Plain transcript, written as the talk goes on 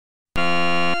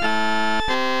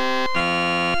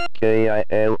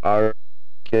KILR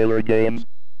Games.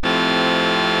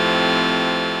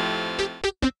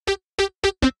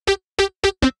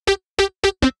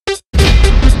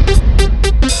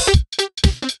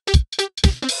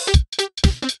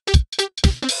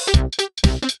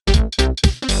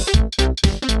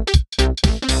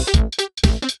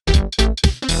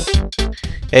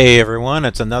 Hey everyone,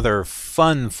 it's another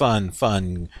fun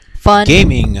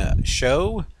gaming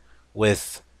show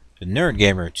with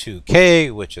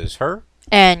NerdGamer2K, which is her.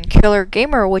 And KILR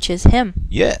Gamer, which is him.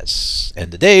 Yes,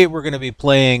 and today we're going to be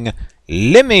playing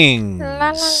Lemmings.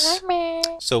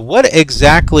 So what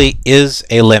exactly is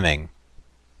a lemming?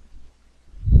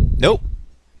 Nope.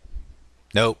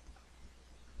 Nope.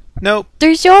 Nope.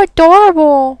 They're so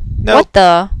adorable. Nope. What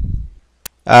the?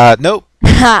 Nope.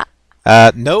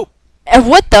 Nope.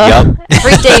 What the? Yup.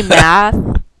 Everyday math.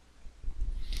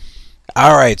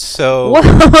 Alright, so...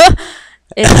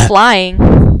 It's flying.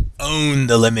 Own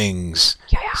the lemmings.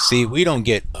 Yeah. See, we don't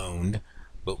get owned,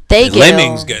 but They the get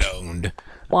lemmings owned. get owned.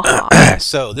 Wow.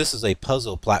 So this is a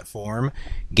puzzle platform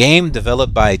game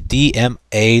developed by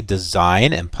DMA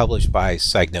Design and published by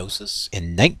Psygnosis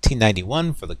in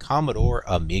 1991 for the Commodore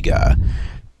Amiga.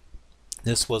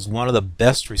 This was one of the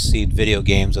best received video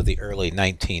games of the early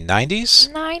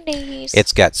 1990s. 90s.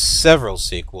 It's got several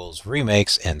sequels,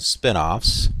 remakes, and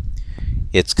spin-offs.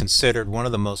 It's considered one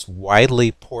of the most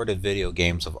widely ported video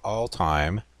games of all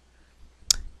time.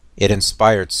 It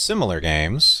inspired similar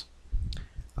games.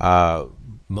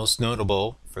 Most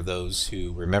notable, for those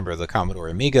who remember the Commodore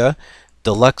Amiga,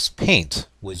 Deluxe Paint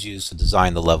was used to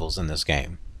design the levels in this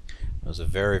game. It was a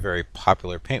very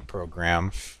popular paint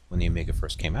program when the Amiga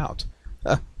first came out.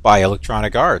 By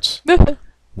Electronic Arts,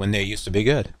 when they used to be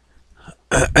good.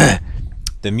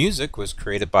 The music was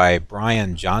created by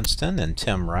Brian Johnston and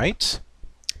Tim Wright.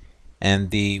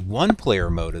 And the one-player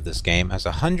mode of this game has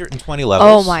 120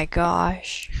 levels. Oh my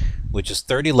gosh. Which is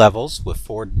 30 levels with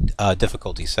 4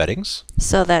 difficulty settings.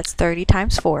 So that's 30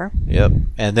 times 4. Yep.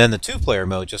 And then the two-player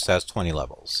mode just has 20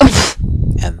 levels.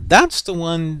 And that's the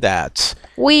one that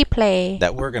we play.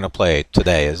 That we're going to play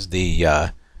today is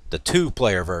the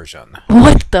two-player version.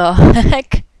 What the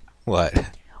heck?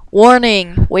 What?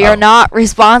 Warning, we are not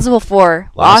responsible for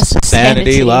loss of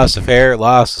sanity, loss of hair,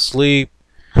 loss of sleep,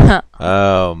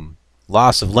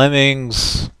 loss of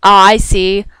lemmings. Oh, I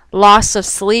see. Loss of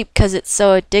sleep because it's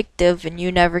so addictive and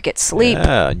you never get sleep.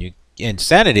 Yeah, and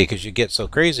insanity because you get so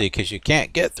crazy because you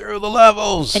can't get through the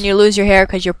levels. And you lose your hair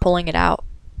because you're pulling it out.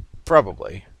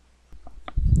 Probably.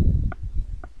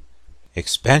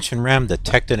 Expansion RAM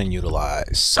detected and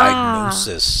utilized.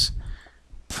 Psygnosis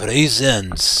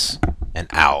presents an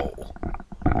owl.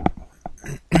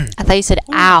 I thought you said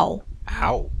ow.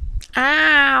 Ow.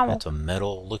 Ow. That's a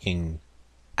metal-looking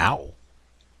owl.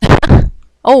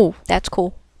 Oh, that's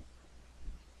cool.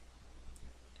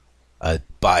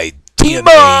 By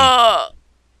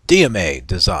DMA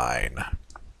Design.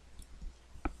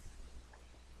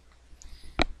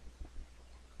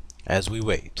 As we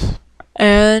wait.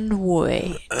 And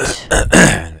wait.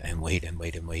 and wait.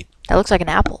 That looks like an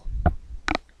apple.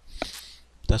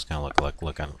 Does kind of look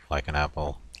like an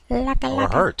apple. Or a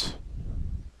heart.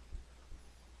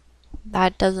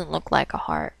 That doesn't look like a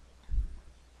heart.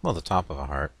 Well, the top of a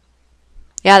heart.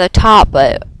 Yeah, the top,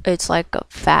 but it's like a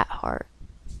fat heart.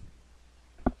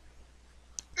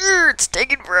 It's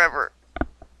taking forever.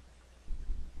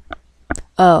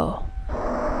 Oh.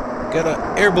 Got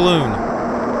an air balloon.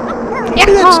 Yeah.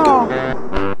 Let's go.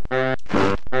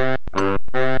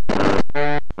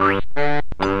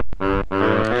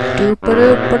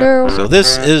 So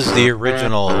this is the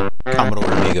original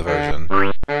Commodore Amiga version,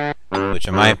 which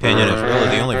in my opinion is really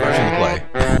the only version to play.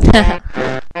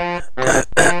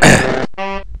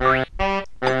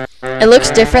 It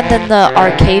looks different than the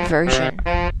arcade version.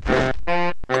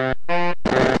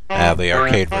 The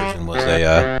arcade version was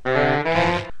a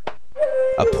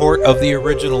port of the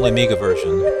original Amiga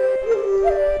version.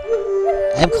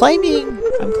 I'm climbing!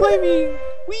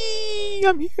 Whee!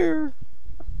 I'm here!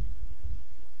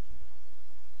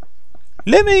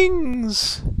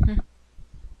 Lemmings!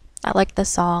 I like the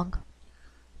song.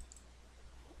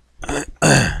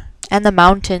 And the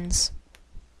mountains.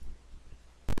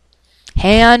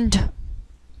 Hand.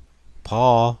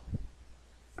 Paw.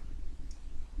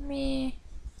 Me.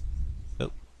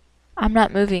 Nope. I'm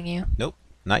not moving you. Nope,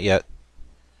 not yet.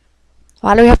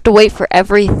 Why do we have to wait for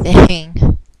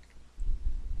everything?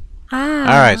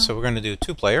 Alright, so we're going to do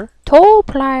two-player.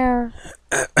 Two-player.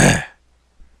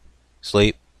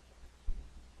 Sleep.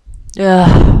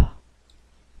 Ugh.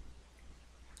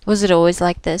 Was it always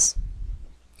like this?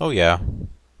 Oh yeah.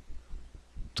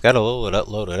 got to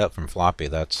load it up from floppy.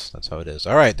 That's how it is.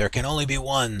 All right, there can only be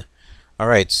one. All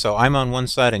right, so I'm on one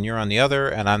side and you're on the other,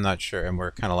 and I'm not sure, and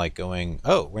we're kind of like going,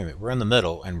 oh, wait a minute, we're in the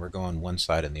middle, and we're going one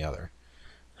side and the other.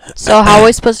 So how are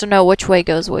we supposed to know which way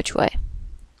goes which way?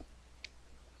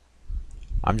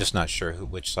 I'm just not sure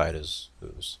which side is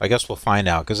whose. I guess we'll find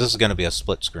out, because this is going to be a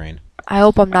split screen. I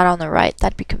hope I'm not on the right.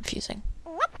 That'd be confusing.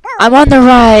 I'm on the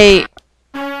right!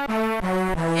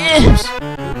 Oops.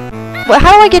 Well,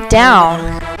 how do I get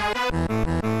down?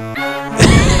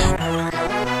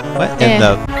 What in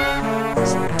the...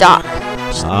 Stop.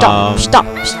 Stop.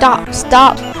 Stop.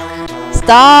 Stop.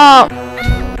 Stop.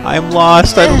 I'm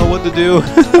lost. I don't know what to do.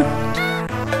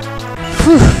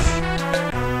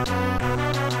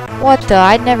 What the?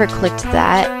 I never clicked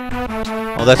that.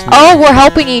 Well, that's... Oh, we're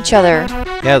helping each other.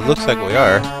 Yeah, it looks like we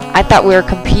are. I thought we were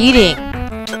competing.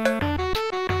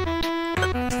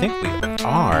 I think we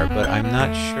are, but I'm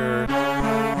not sure.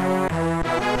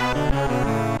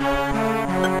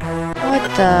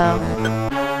 What the?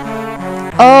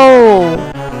 Oh,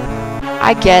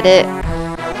 I get it.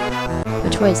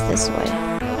 Which way is this way?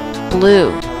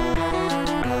 Blue.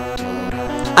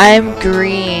 I'm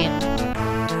green.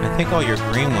 I think all your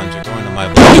green ones are going to my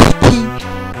blue.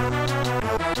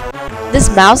 This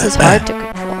mouse is hard to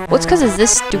control. What's because of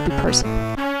this stupid person?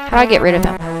 How do I get rid of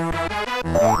him?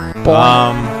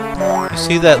 You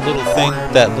see that little thing,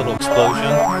 that little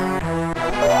explosion?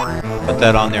 Put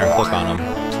that on there and click on them.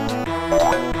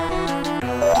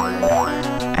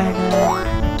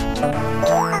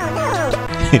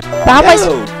 But how am I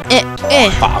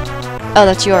Pop. Oh,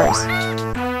 that's yours.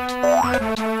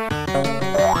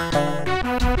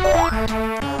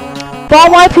 But all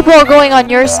my people are going on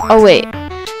yours. Oh, wait.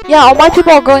 Yeah, all my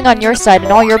people are going on your side,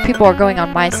 and all your people are going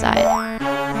on my side.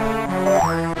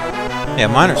 Yeah,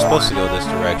 mine are supposed to go this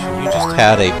direction. You just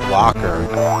had a blocker.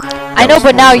 I know,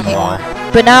 but now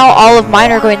now all of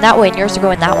mine are going that way, and yours are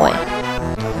going that way.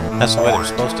 That's the way they're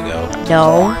supposed to go.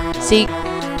 No. See?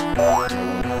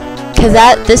 Because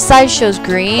this side shows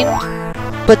green,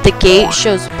 but the gate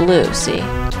shows blue, see?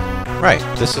 Right,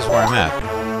 this is where I'm at.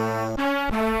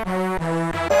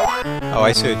 Oh,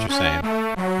 I see what you're saying.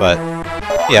 But,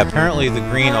 yeah, apparently the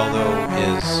green, although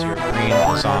your green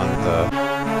is on the...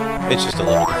 It's just a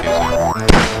little confusing.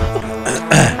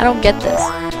 I don't get this.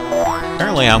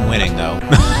 Apparently I'm winning, though.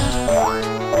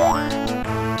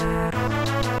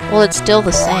 Well, it's still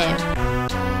the same.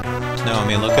 No, I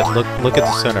mean, look at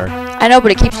the center. I know,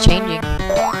 but it keeps changing.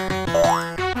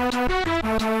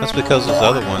 That's because those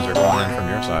other ones are going in from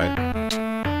your side.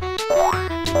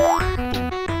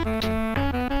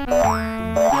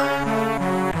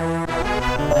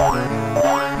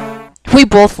 We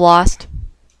both lost.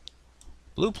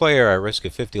 Blue player, I risk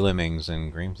 50 lemmings,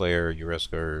 and green player, you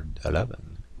risk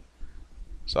 11.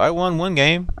 So I won one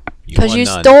game. Because you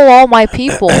none. stole all my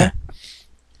people.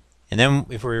 And then,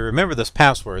 if we remember this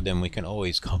password, then we can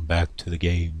always come back to the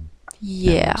game.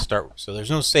 Yeah. Start. So there's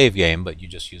no save game, but you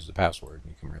just use the password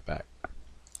and you come right back.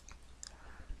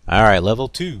 Alright, level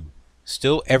 2.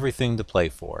 Still everything to play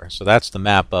for. So that's the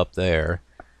map up there.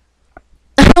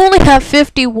 I only have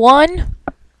 51.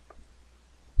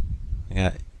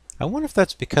 Yeah. I wonder if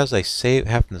that's because I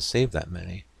happen to save that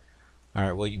many.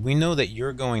 Alright, well, we know that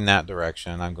you're going that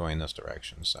direction, I'm going this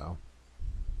direction, so...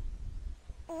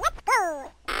 Let's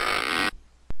go!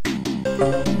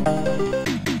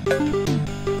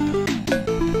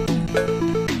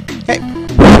 Hey!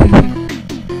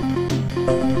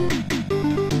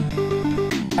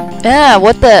 Yeah,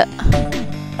 what the...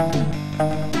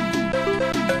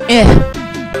 Yeah.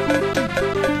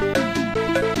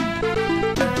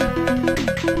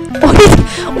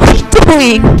 What are you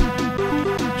doing?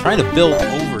 Trying to build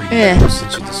over you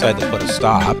since you decided to put a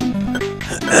stop.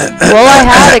 Well, I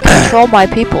had to control my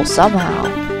people somehow.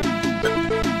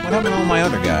 What happened to all my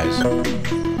other guys?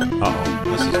 Uh-oh,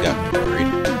 this has got me worried.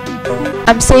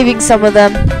 I'm saving some of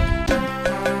them.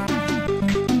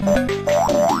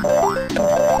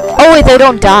 Oh wait, they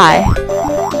don't die.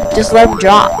 Just let them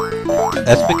drop.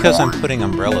 That's because I'm putting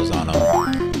umbrellas on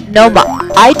them. No, but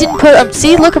I didn't put them.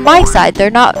 See, look at my side. They're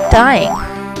not dying.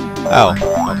 Oh,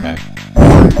 okay.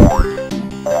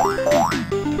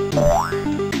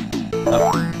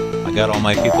 Oh, I got all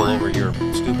my people over your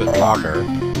stupid blocker.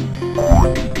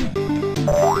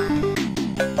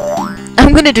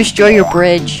 I'm gonna destroy your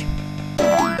bridge.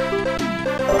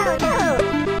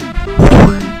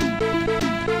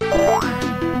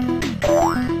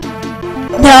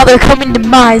 Now they're coming to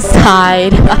my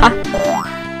side.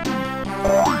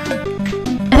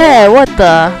 Hey, what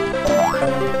the?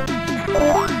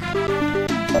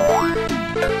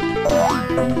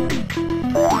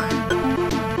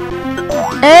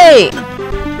 Hey!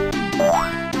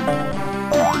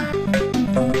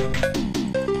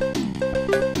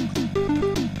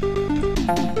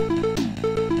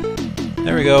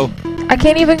 we go. I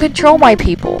can't even control my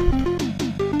people.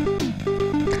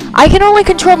 I can only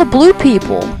control the blue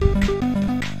people.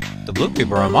 The blue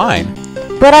people are mine.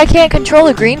 But I can't control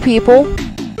the green people.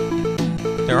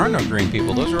 There are no green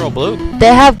people. Those are all blue.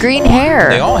 They have green hair.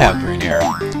 They all have green hair.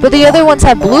 But the other ones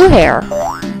have blue hair.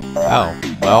 Oh,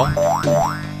 well.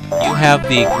 You have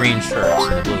the green shirts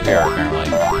and the blue hair, apparently.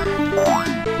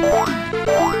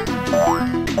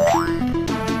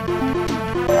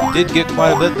 Did get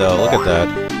quite a bit, though. Look at that.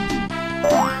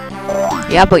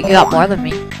 Yeah, but you got more than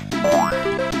me.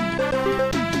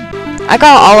 I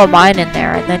got all of mine in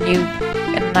there, and then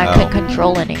I couldn't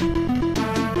control any.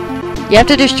 You have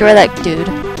to destroy that dude.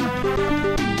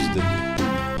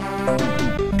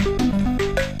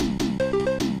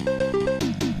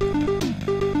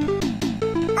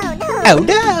 Oh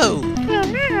no!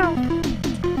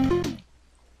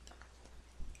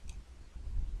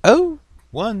 Oh,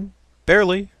 one.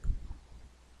 Barely.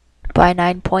 By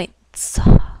 9 points.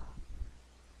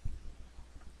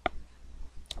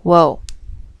 Whoa.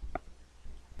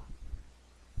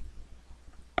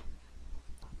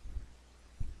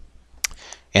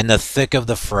 In the thick of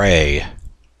the fray.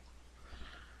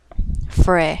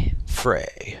 Fray.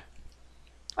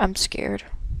 I'm scared.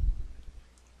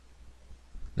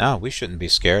 No, we shouldn't be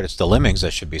scared. It's the Lemmings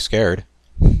that should be scared.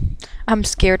 I'm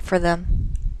scared for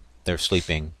them. They're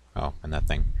sleeping. Oh, and that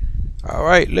thing.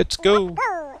 Alright, let's go.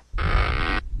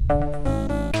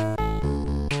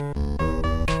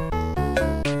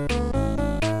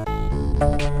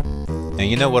 Now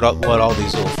you know what all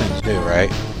these little things do,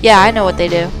 right? Yeah, I know what they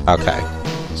do. Okay.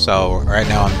 So, right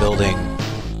now I'm building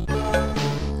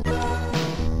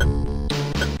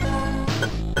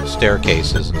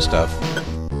staircases and stuff.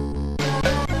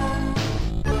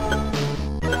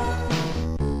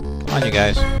 Come on, you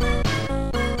guys.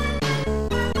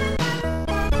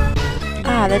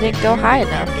 Ah, they didn't go high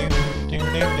enough.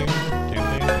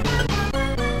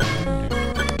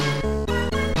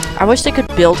 I wish they could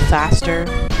build faster.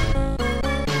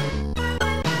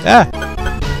 Ah!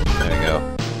 There you go.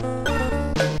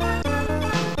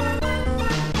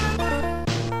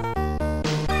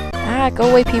 Ah, go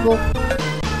away, people.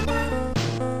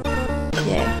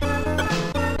 Yeah.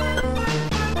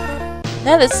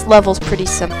 Now this level's pretty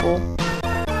simple.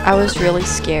 I was really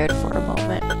scared for a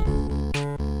moment.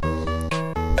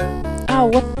 Oh,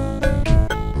 what?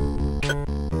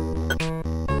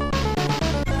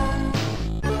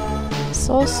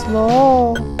 So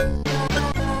slow.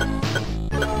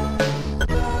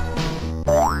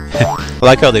 I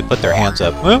like how they put their hands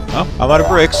up. Well, I'm out of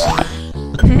bricks.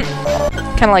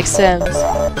 Kinda like Sims.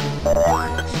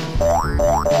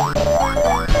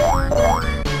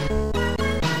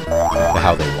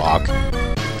 How they walk.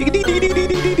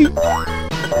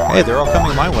 Hey, they're all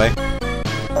coming my way.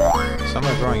 Some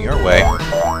are going your way.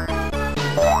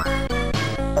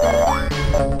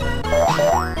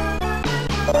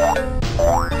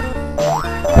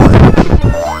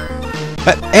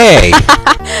 But hey!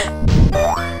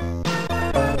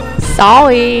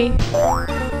 Sorry.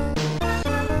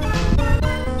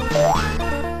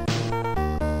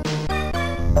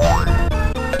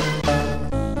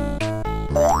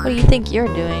 What do you think you're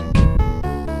doing?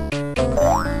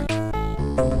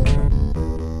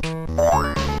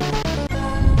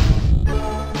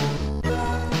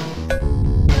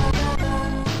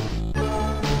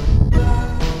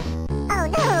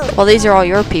 Well, these are all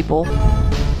your people.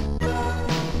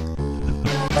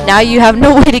 Now you have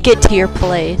no way to get to your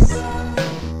place.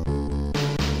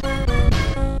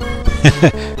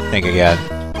 Think again.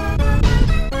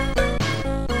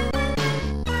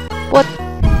 What?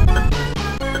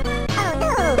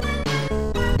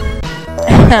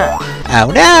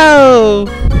 Oh no!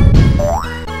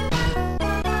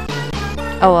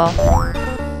 Oh well.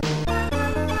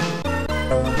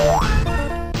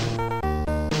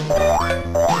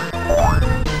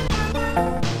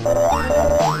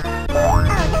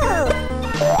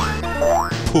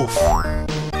 Poof.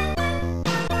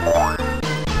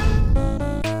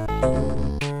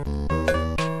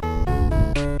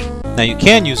 Now you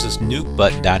can use this nuke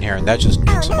button down here, and that just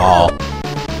nukes them all.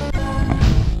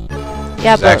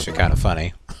 Yeah, It's but actually kind of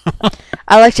funny.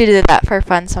 I like to do that for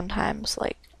fun sometimes.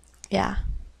 Like, yeah.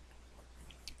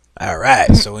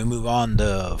 Alright, so we move on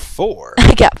to 4.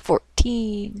 I got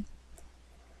 14.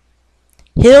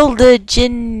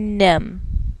 Hildeginem.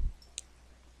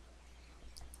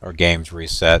 Our game's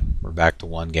reset. We're back to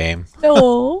 1 game.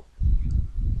 No.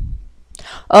 Come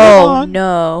Oh on.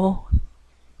 no.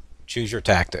 Choose your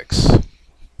tactics.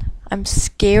 I'm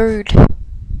scared.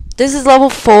 This is level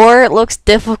 4. It looks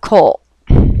difficult.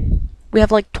 We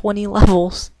have like 20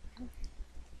 levels.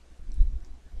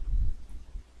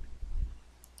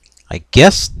 I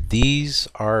guess these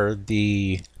are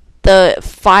the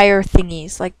fire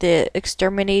thingies, like the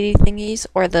exterminating thingies,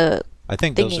 or the I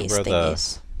think those are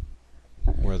thingies.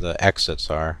 where the exits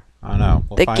are. I don't know.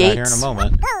 We'll The find out here in a gates.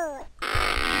 moment.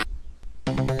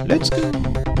 Let's go.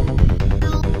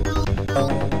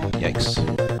 Yikes.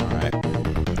 Alright.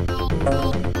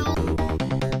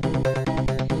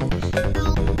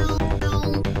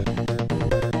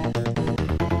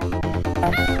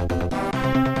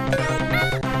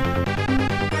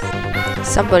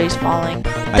 Somebody's falling.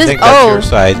 I think that's your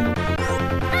side.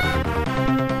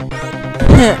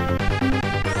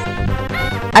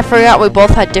 I forgot we both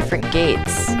had different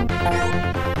gates.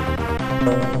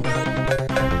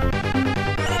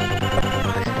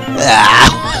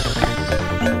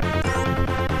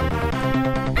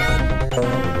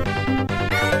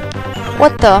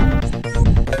 What the?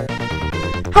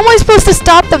 How am I supposed to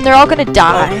stop them? They're all gonna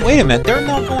die. Oh, wait a minute, they're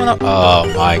not going up.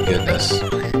 Oh my goodness.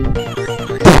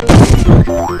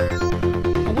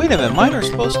 Oh, wait a minute, mine are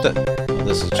supposed to. Oh,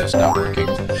 this is just not working.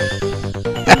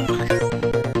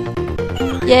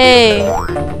 Yay!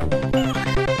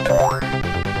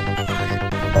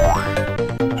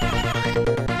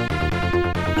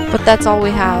 But that's all we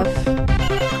have.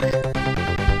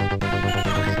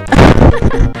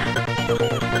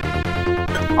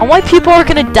 All my people are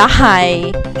gonna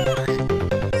die.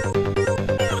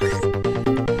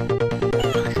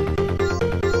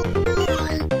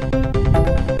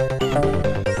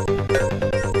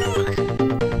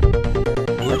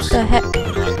 What the heck?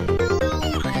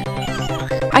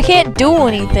 I can't do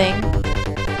anything.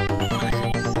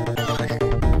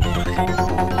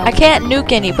 I can't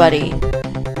nuke anybody.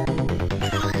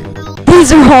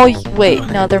 These are all. Wait,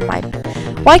 no, they're mine.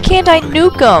 Why can't I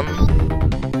nuke them?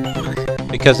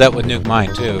 Because that would nuke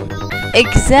mine too.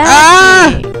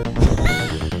 Exactly.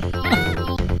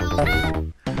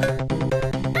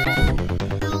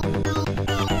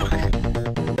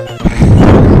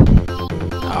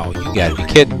 Oh, you gotta be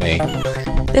kidding me.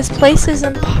 This place is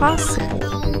impossible.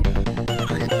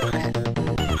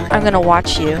 I'm gonna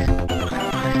watch you.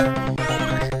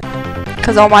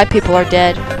 Cause all my people are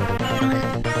dead.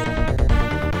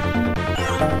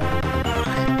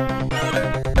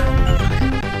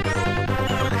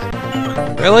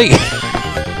 Really?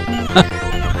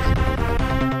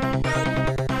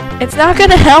 It's not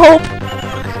gonna help.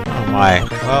 Oh my.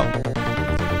 Well,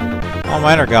 all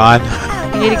mine are gone.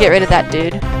 We need to get rid of that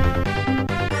dude.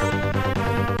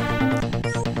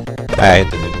 I hit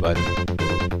the nuke button.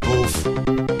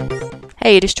 Oof.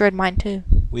 Hey, you destroyed mine too.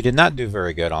 We did not do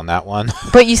very good on that one.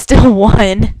 But you still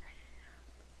won.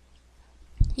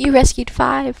 You rescued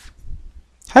 5.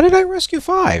 How did I rescue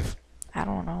 5? I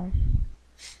don't know.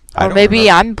 I Or don't maybe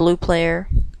remember. I'm blue player.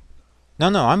 No,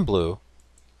 I'm blue.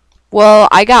 Well,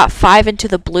 I got 5 into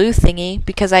the blue thingy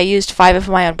because I used 5 of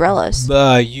my umbrellas.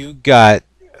 You got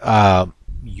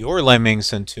your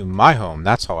lemmings into my home.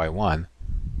 That's how I won.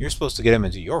 You're supposed to get them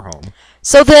into your home.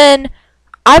 So then,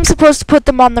 I'm supposed to put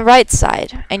them on the right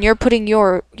side, and you're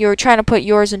trying to put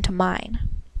yours into mine.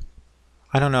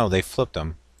 I don't know. They flipped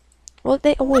them. Well,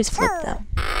 they always flip them.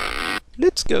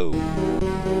 Let's go.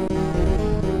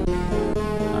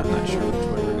 I'm not sure which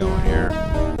way we're going here.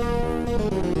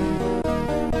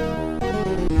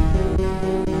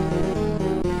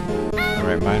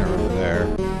 Alright, mine are over there.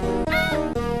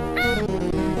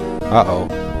 Uh-oh.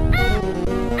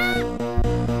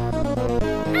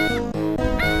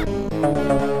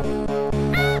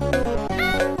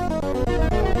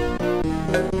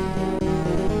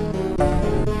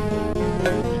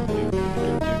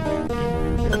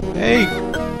 Hey!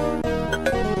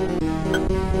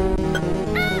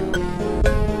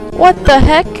 What the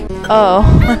heck? Oh.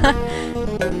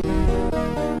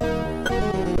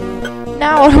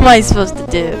 Now what am I supposed to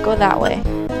do? Go that way.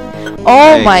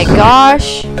 Oh Nice. my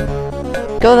gosh.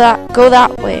 Go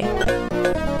that way.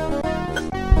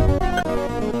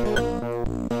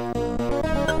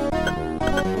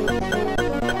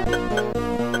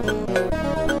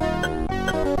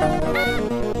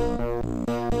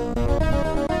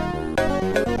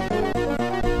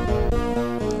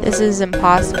 This is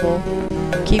impossible.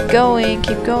 Keep going,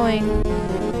 keep going.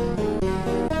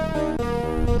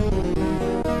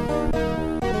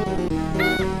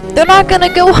 They're not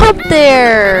gonna go up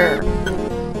there!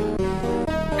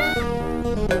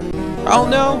 Oh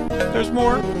no! There's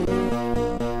more!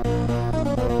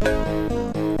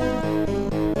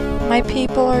 My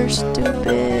people are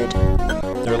stupid.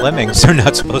 They're lemmings. They're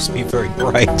not supposed to be very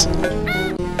bright.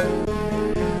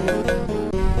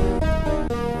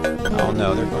 Oh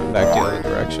no, they're going back the other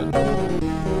direction.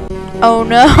 Oh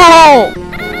no!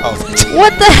 Oh,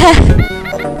 What the heck?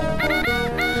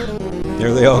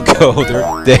 There they all go.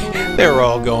 They're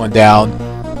all going down.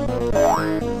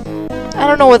 I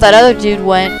don't know where that other dude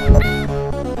went.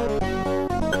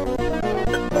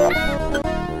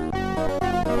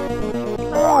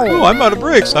 Oh, I'm out of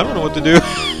bricks. I don't know what to do.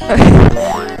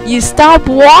 You stop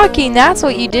walking, that's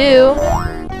what you do.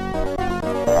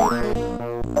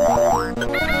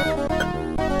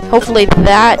 Hopefully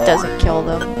that doesn't kill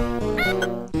them.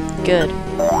 Good.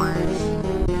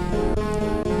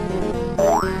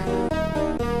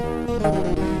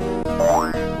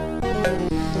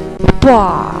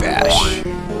 Bah. Bash.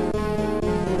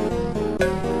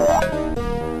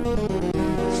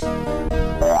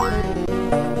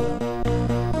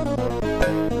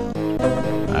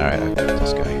 Alright, I've got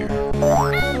this guy here.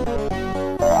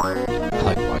 I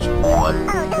like watching him blood.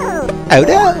 Oh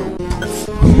no!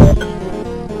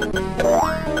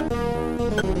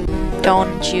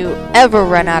 Don't you ever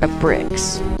run out of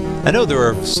bricks. I know there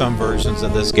are some versions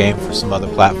of this game for some other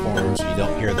platforms where you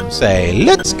don't hear them say,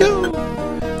 "Let's go!"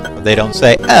 Or they don't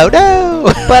say, "Oh no!"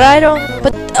 But I don't.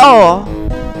 But oh,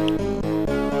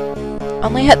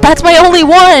 that's my only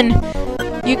one.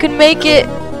 You can make it.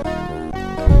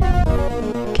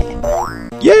 Okay.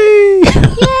 Yay!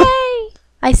 Yay!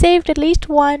 I saved at least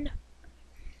one.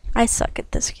 I suck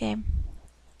at this game.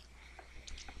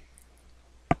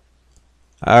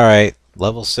 Alright,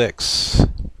 level 6.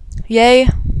 Yay.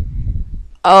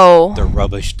 Oh. The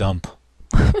rubbish dump.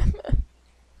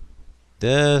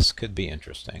 This could be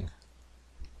interesting.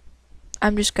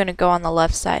 I'm just gonna go on the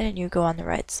left side and you go on the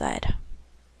right side.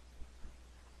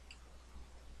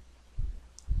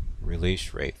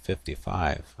 Release rate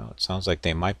 55. Oh, it sounds like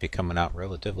they might be coming out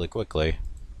relatively quickly.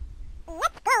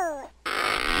 Let's go!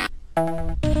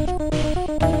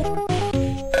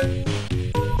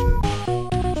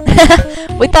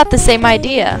 We thought the same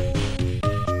idea.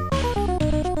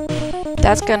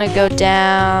 That's gonna go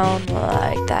down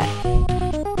like that.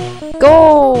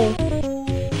 Go!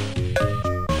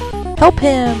 Help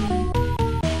him!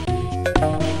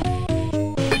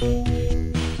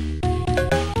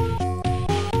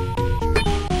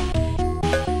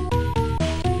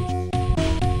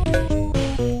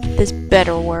 This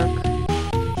better work.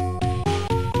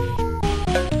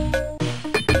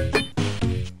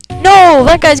 No!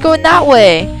 That guy's going that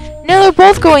way! No, they're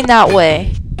both going that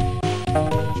way!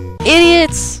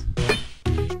 Idiots!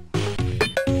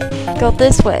 Go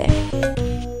this way.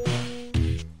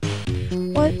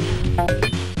 What?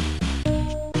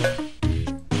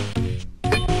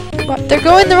 What? They're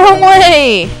going the wrong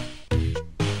way!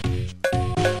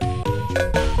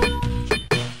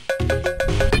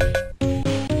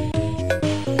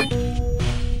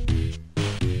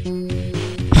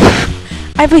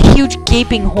 I have a huge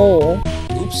gaping hole.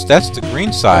 Oops, that's the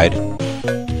green side. I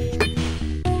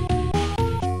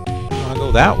wanna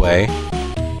go that way.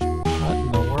 What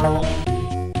in the world?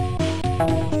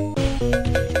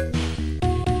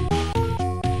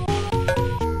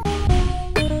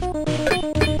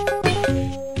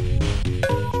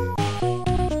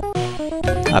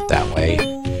 Not that way.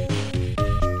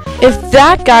 If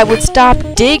that guy would stop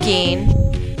digging...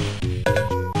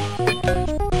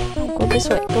 Oh, go this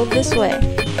way, go this way.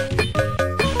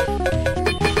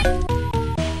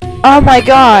 Oh my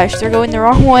gosh, they're going the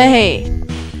wrong way.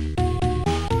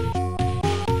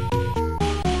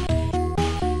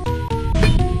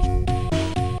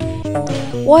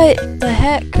 What the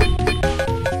heck?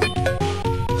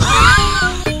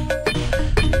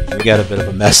 We got a bit of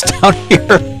a mess down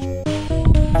here.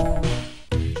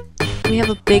 We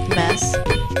have a big mess.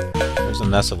 There's a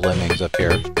mess of lemmings up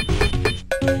here.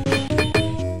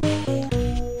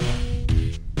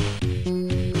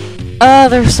 Oh,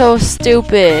 they're so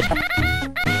stupid.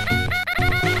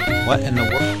 What in the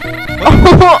world?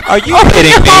 Are you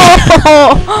kidding me?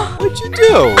 What'd you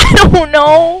do? I don't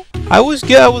know. I was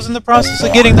in the process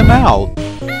of getting them out.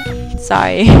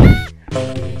 Sorry. I'll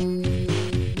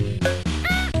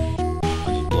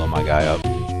just blow my guy up.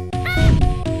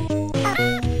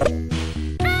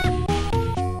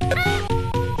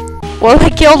 Well, I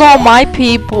killed all my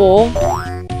people.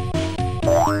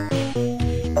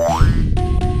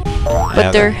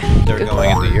 But Yeah, they're going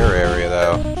into your area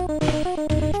though.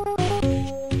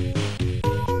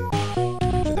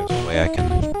 Maybe there's a way I can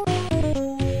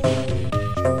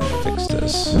fix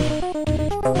this.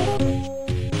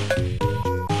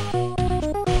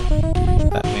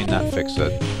 That may not fix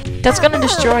it. That's gonna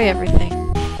destroy everything.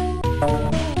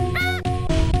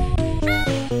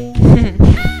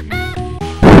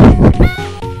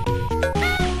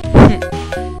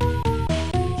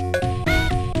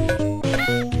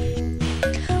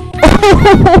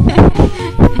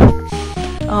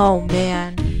 Oh Oh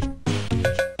man.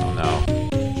 no.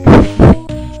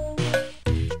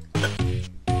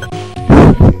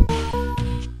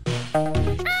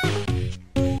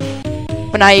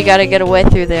 But now you gotta get away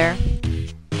through there.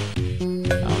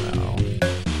 Oh no.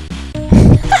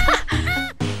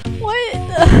 What?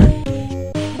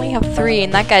 We have 3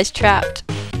 and that guy's trapped.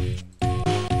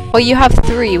 Oh, you have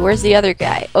 3. Where's the other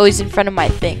guy? Oh, he's in front of my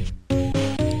thing.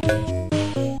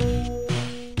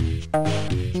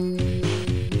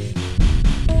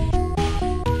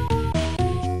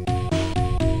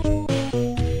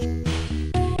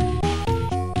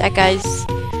 That guy's...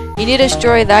 You need to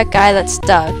destroy that guy that's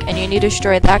stuck, and you need to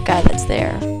destroy that guy that's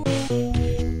there.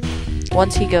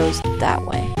 Once he goes that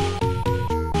way.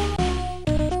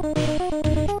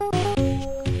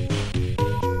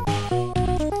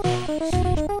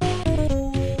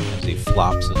 As he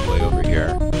flops his way over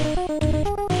here.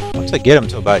 Once I get him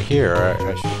to about here,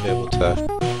 I should be able to...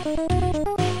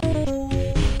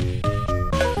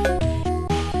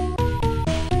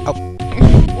 Oh.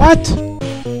 What?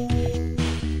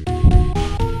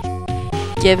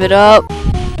 Give it up.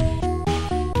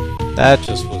 That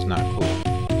just was not cool.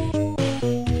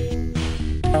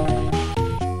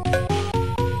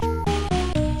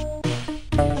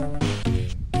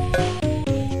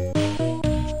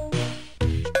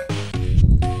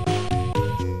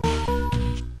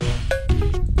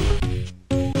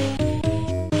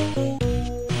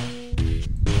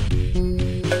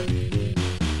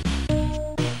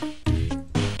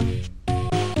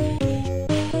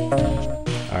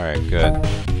 Alright, good.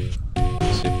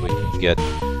 Let's see if we can get...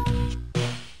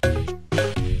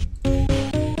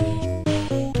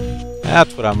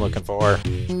 That's what I'm looking for.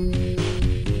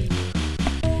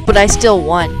 But I still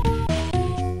won.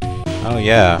 Oh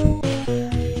yeah. You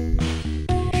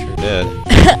sure did.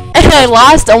 And I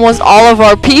lost almost all of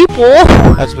our people.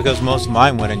 That's because most of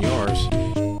mine went in yours.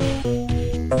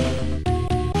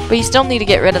 But you still need to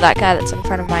get rid of that guy that's in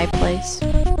front of my place.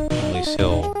 At least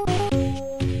he'll...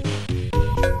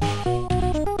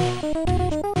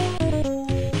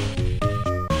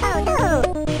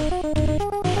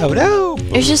 Oh no!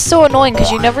 It's just so annoying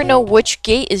because you never know which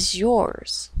gate is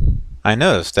yours. I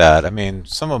noticed that. I mean,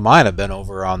 some of mine have been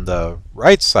over on the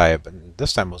right side, but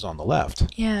this time it was on the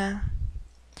left. Yeah.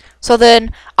 So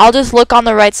then I'll just look on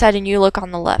the right side and you look on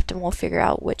the left and we'll figure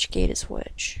out which gate is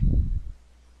which.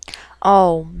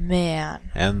 Oh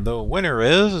man. And the winner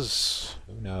is...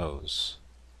 who knows?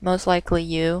 Most likely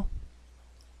you.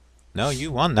 No,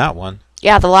 you won that one.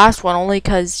 Yeah, the last one only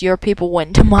because your people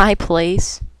went to my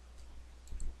place.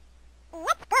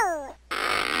 Let's go.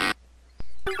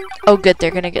 Oh good, they're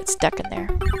gonna get stuck in there.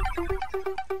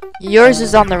 Yours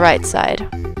is on the right side.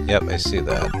 Yep, I see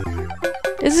that.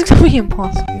 This is gonna be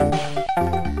impossible.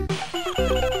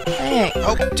 Hey.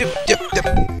 Oh, dip, dip, dip.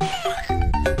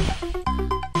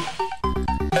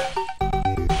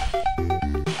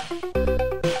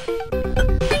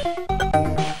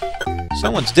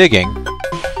 Someone's digging.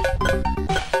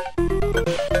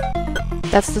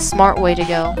 That's the smart way to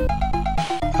go.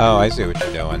 Oh, I see what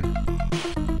you're doing.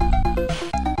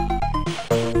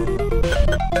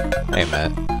 Hey,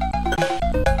 Matt.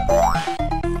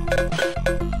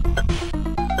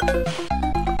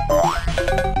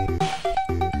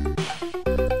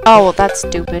 Oh, well, that's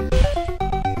stupid.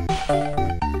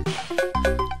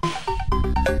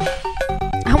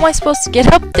 How am I supposed to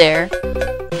get up there?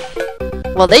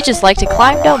 Well, they just like to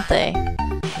climb, don't they?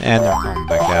 And they're coming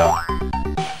back down.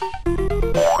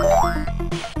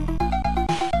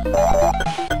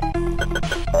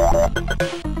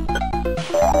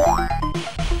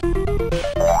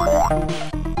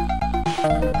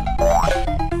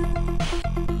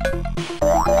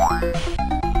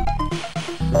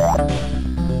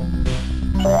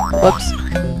 Whoops.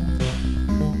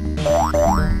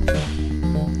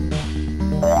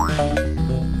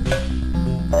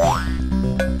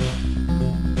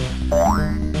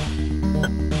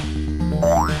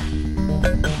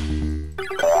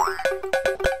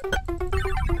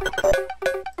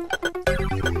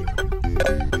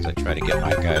 As I try to get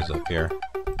my guys up here.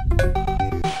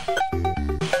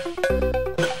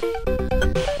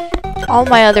 All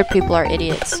my other people are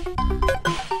idiots.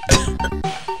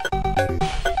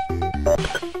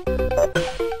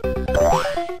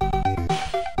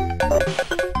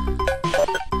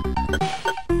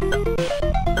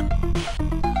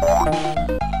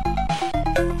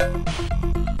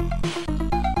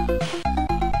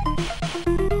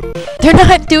 They're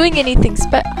not doing anything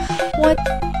what?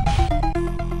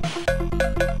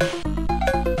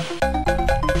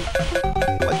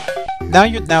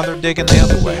 Now they're digging the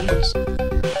other way.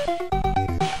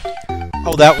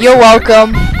 Oh, that was... You're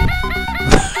welcome.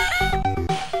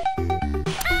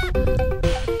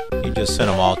 You just sent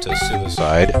them all to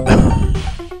suicide.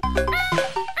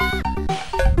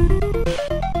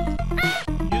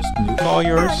 Just nuke all all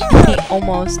yours?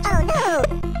 Almost. Oh no!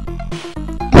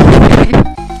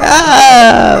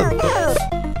 Ah!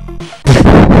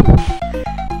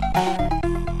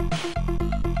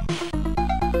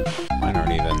 Mine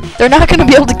aren't even. They're not gonna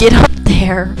be able to get up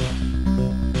there.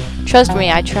 Trust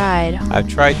me, I tried. I've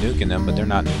tried nuking them, but they're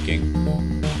not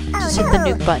nuking. Just hit the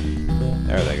nuke button.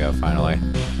 There they go, finally.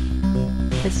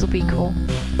 This will be cool.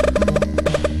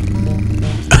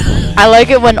 I like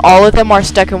it when all of them are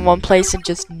stuck in one place and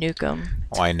just nuke them.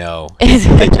 Oh, I know.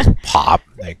 They just pop.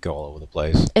 They go all over the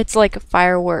place. It's like a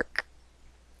firework.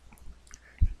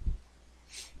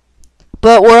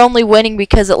 But we're only winning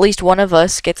because at least one of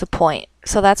us gets a point.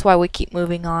 So that's why we keep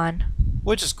moving on.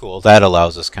 Which is cool. That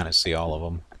allows us kind of see all of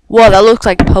them. Whoa, that looks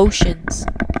like potions.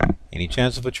 Any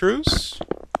chance of a truce?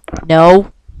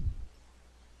 No.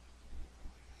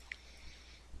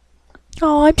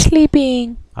 Oh, I'm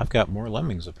sleeping. I've got more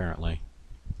lemmings apparently.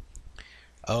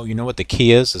 Oh, you know what the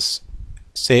key is?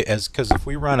 Because if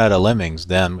we run out of lemmings,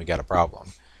 then we got a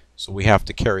problem. So we have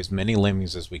to carry as many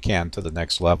lemmings as we can to the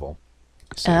next level.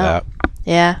 See that?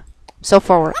 Yeah. So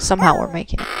far, somehow we're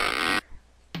making it.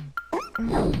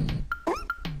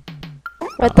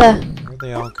 What the? Where are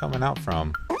they all coming out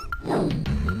from?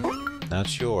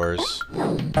 That's yours.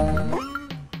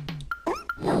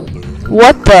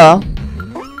 What the?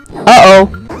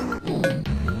 Uh-oh.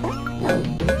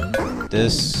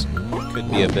 This could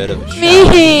be a bit of a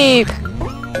challenge. Me!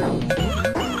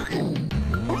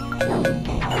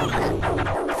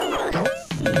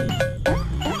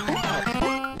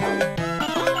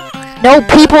 No,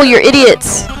 people, you're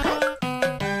idiots!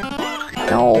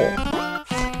 No.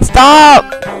 Stop!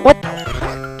 What?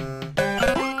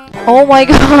 Oh my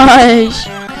gosh!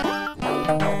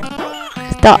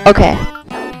 Stop, okay.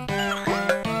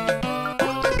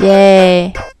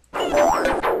 Yay.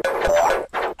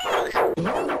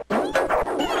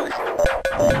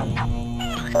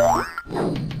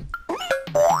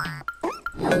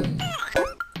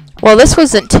 Well, this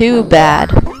wasn't too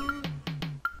bad.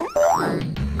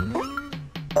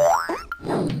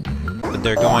 But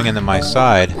they're going into my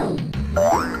side.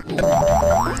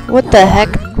 What the heck?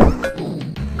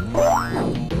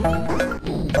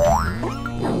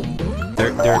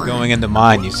 They're going into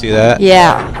mine, you see that?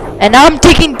 Yeah. And I'm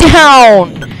taking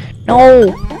down!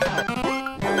 No!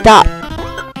 Stop.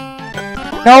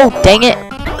 No, dang it.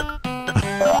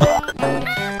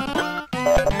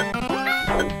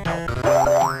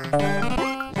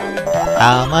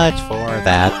 How much for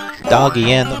that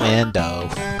doggy in the window?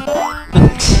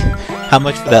 How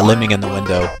much for that lemming in the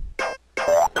window?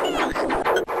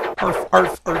 Arf,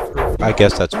 arf, arf, arf. I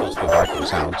guess that's supposed to be barking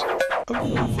sounds.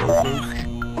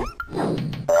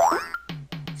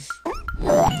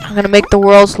 I'm gonna make the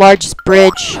world's largest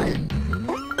bridge.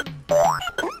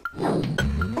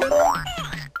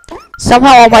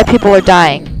 Somehow all my people are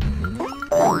dying.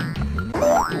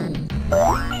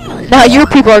 Now your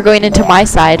people are going into my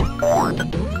side.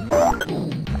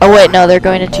 Oh wait, no, they're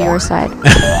going into your side.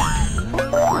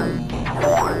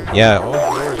 Yeah, all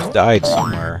yours died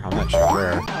somewhere. I'm not sure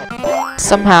where.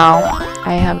 Somehow.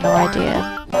 I have no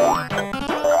idea.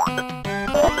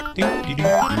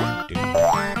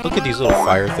 Look at these little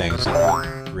fire things,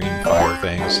 green fire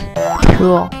things.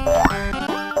 Cool.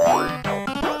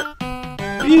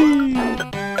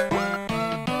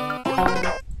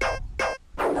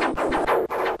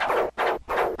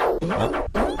 Well,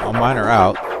 all mine are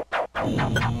out.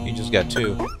 You just got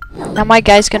 2. Now my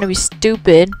guy's gonna be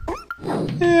stupid.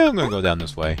 Yeah, I'm gonna go down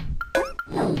this way.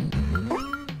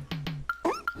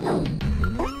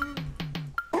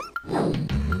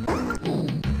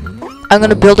 I'm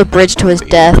gonna build a bridge to his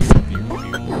death.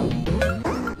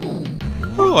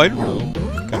 Oh, I don't know.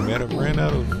 I might have ran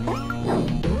out of.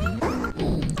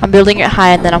 I'm building it high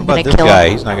and then I'm gonna But this kill guy,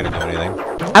 him. he's not gonna do anything.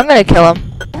 I'm gonna kill him.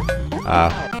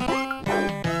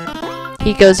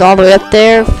 He goes all the way up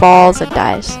there, falls, and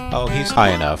dies. Oh, he's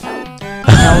high enough.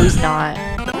 No, he's not.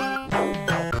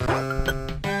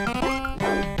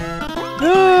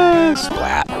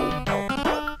 Splat.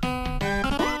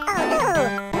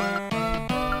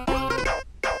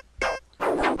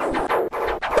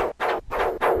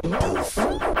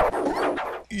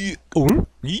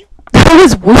 That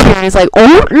was weird. It's like,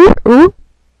 ooh.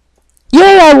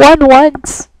 Yay, I won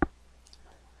once.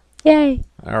 Yay.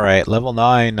 Alright, level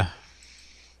 9.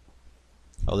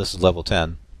 Oh, this is level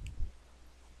 10.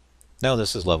 No,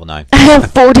 this is level 9. I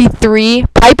have 43.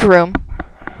 Pipe room.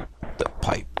 The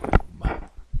pipe.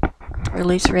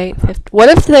 Release rate 50. What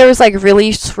if there was like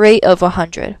release rate of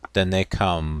 100? Then they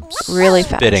come Really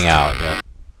fast. spitting out. Yeah.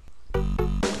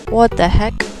 What the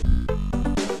heck?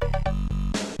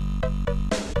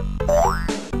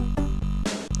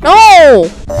 No!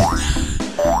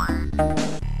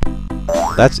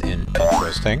 That's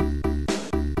interesting.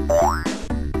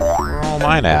 Where are all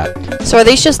mine at? So are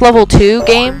these just level 2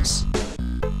 games?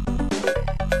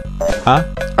 Huh?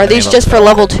 Are these just for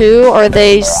level 2, or are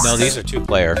they... No, these are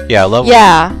 2-player. Yeah, level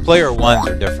player 1s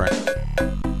are different.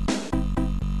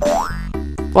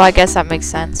 Well, I guess that makes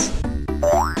sense.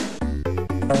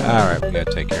 Alright, we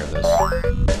gotta take care of this.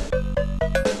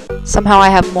 Somehow I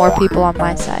have more people on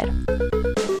my side.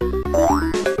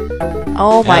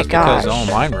 Oh my gosh. Because all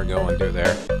mine were going through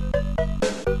there.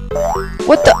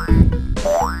 What the?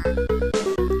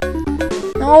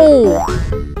 No!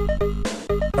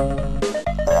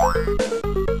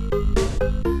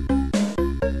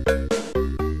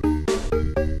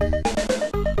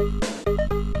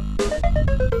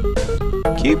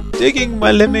 Keep digging,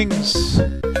 my lemmings.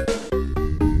 You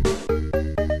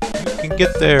can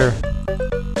get there.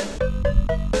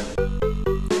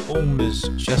 Home is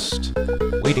just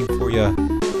waiting for you.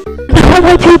 No,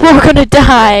 my people are gonna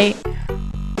die.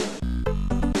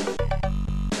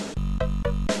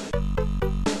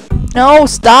 No,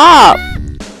 stop!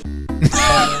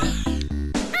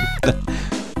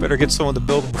 Better get someone to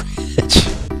build a bridge.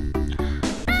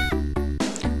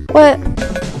 What?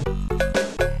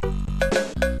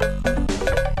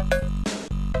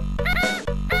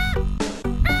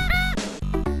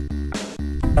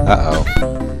 Uh-oh.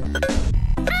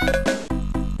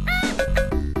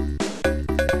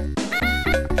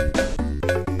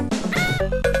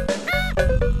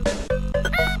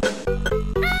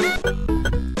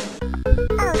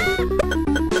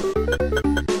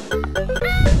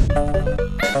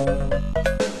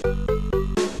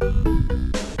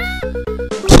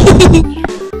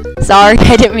 Sorry,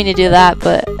 I didn't mean to do that,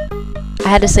 but I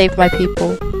had to save my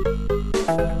people.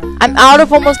 I'm out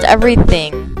of almost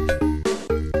everything.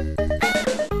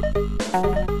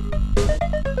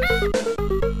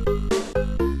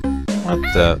 What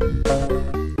the?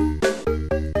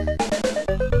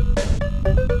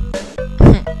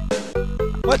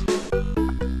 What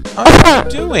are you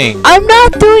doing? I'm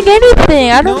not doing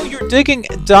anything. I No, don't. you're digging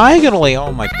diagonally.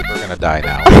 Oh, my people are gonna die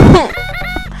now.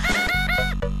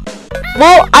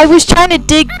 Well, I was trying to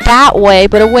dig that way,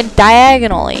 but it went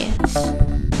diagonally.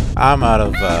 I'm out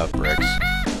of bricks.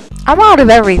 I'm out of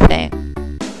everything.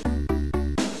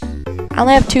 I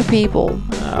only have 2 people.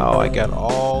 Oh, I got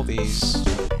all these,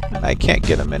 and I can't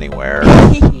get them anywhere.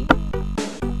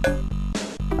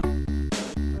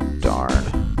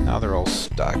 Darn. Now they're all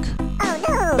stuck. Oh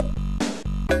no!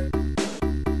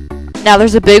 Now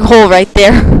there's a big hole right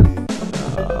there.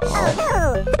 Oh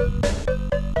no!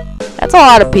 That's a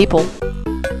lot of people.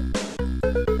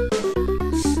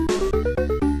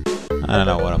 I don't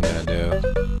know what I'm gonna do.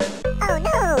 Oh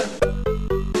no!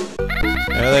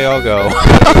 There they all go.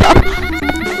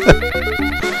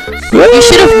 You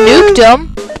should have nuked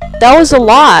them. That was a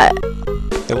lot.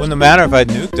 It wouldn't have mattered if I'd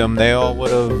nuked them. They all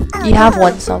would have. You have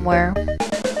one somewhere.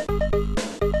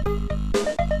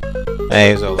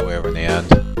 Hey, he's all the way over in the end.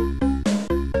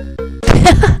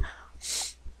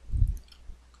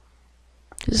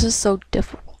 This is so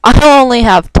difficult. I only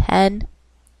have 10.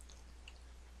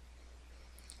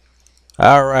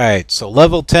 Alright, so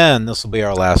level 10, this will be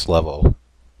our last level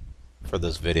for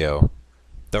this video.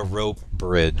 The rope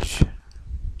bridge.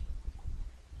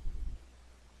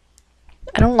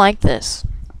 I don't like this.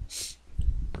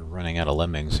 We're running out of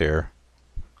lemmings here.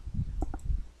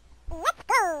 Let's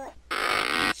go!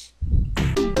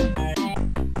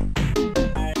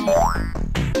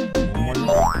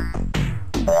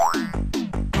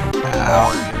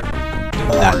 Ow, doing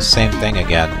that same thing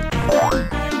again.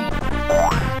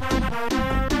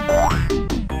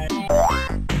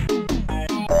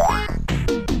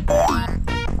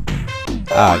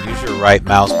 Use your right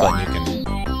mouse button.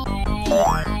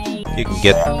 You can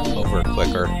get over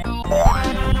quicker.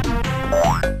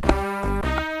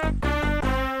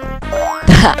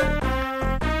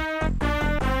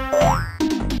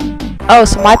 Oh,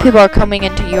 so my people are coming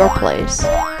into your place.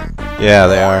 Yeah,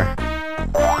 they are.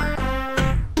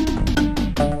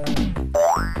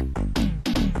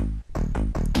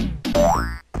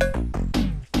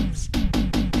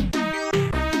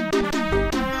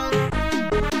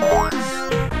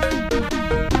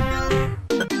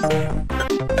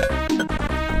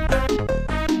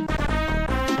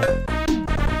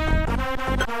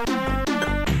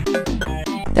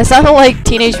 That sounded like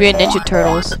Teenage Mutant Ninja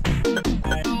Turtles.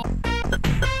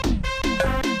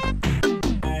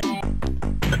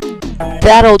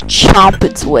 That'll chomp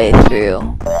its way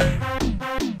through.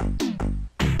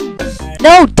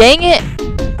 No, dang it!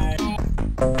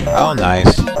 Oh,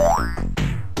 nice.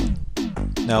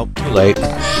 Nope, too late.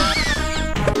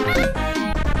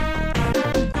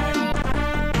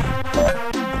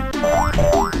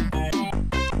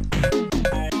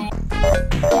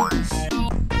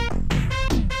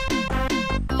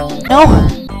 No.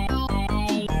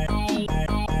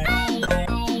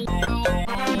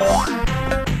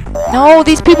 No,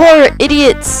 these people are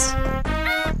idiots.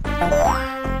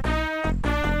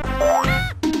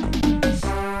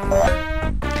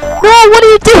 No, what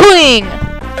are you doing?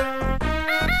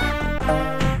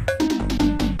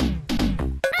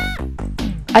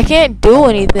 I can't do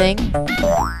anything.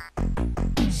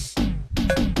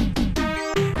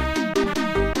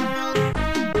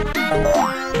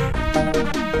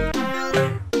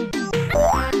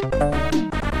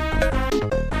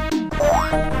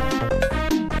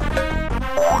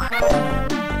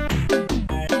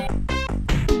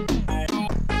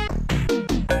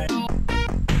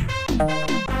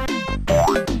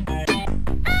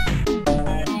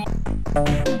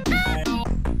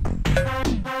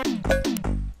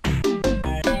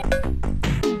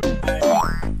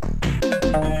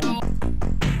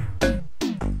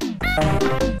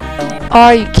 Oh,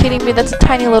 are you kidding me? That's a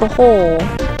tiny little hole.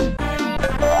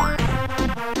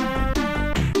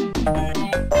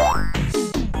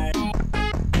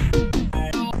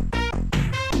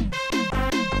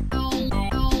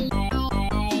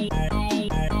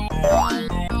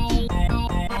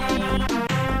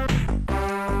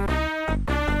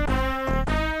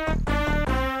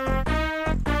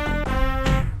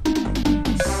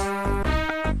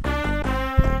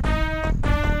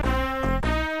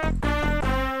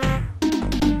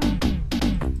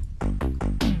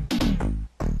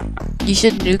 You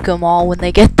should nuke them all when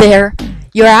they get there.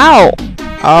 You're out.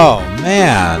 Oh,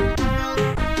 man.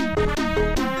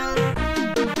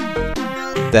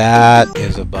 That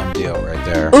is a bum deal right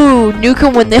there. Ooh, nuke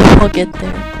them when they all get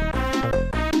there.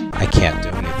 I can't do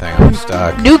anything. I'm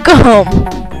stuck. Nuke them.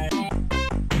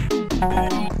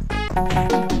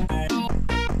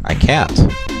 I can't.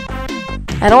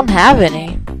 I don't have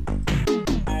any.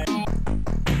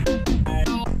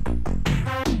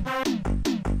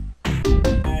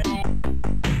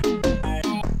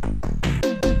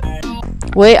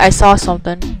 Wait, I saw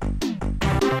something.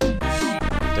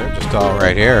 They're just all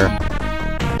right here.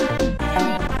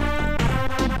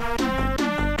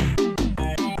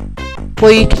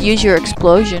 Well, you could use your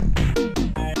explosion.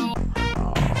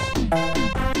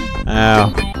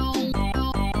 Oh.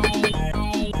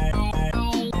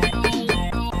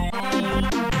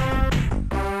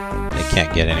 They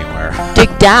can't get anywhere.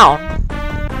 Dig down.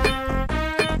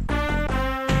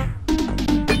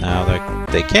 No,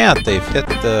 they can't. They've hit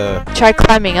the... Try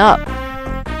climbing up.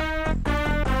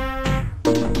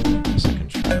 Guess I can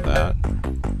try that.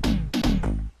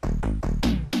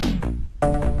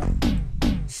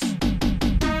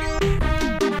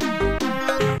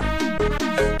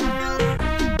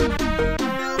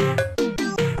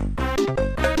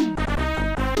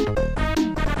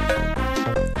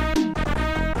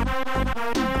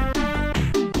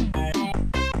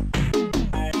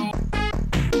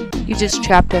 You just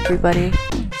trapped everybody.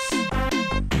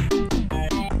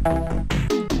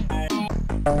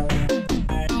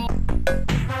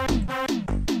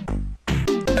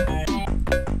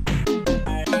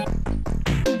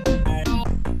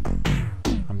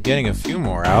 I'm getting a few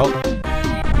more out.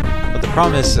 But the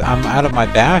problem is I'm out of my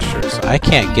bashers. I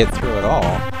can't get through it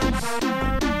all.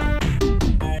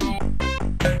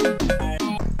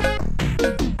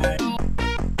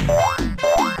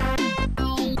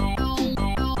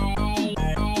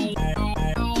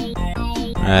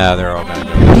 Yeah, they're all gonna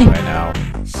go this way now.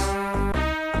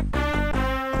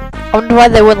 I wonder why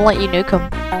they wouldn't let you nuke them.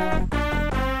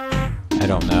 I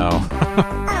don't know.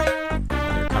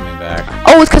 They're coming back.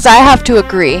 Oh, it's because I have to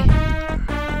agree.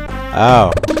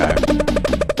 Oh, okay.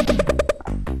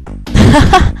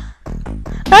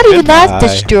 Not even that Goodbye.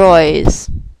 destroys.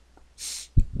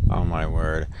 Oh my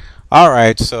word.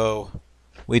 Alright, so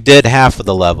we did half of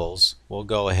the levels. We'll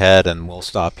go ahead and we'll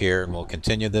stop here and we'll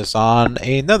continue this on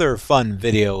another fun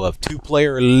video of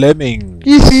two-player Lemmings.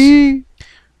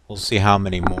 We'll see how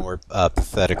many more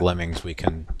pathetic lemmings we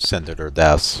can send to their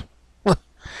deaths.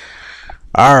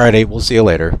 Alrighty, we'll see you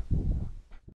later.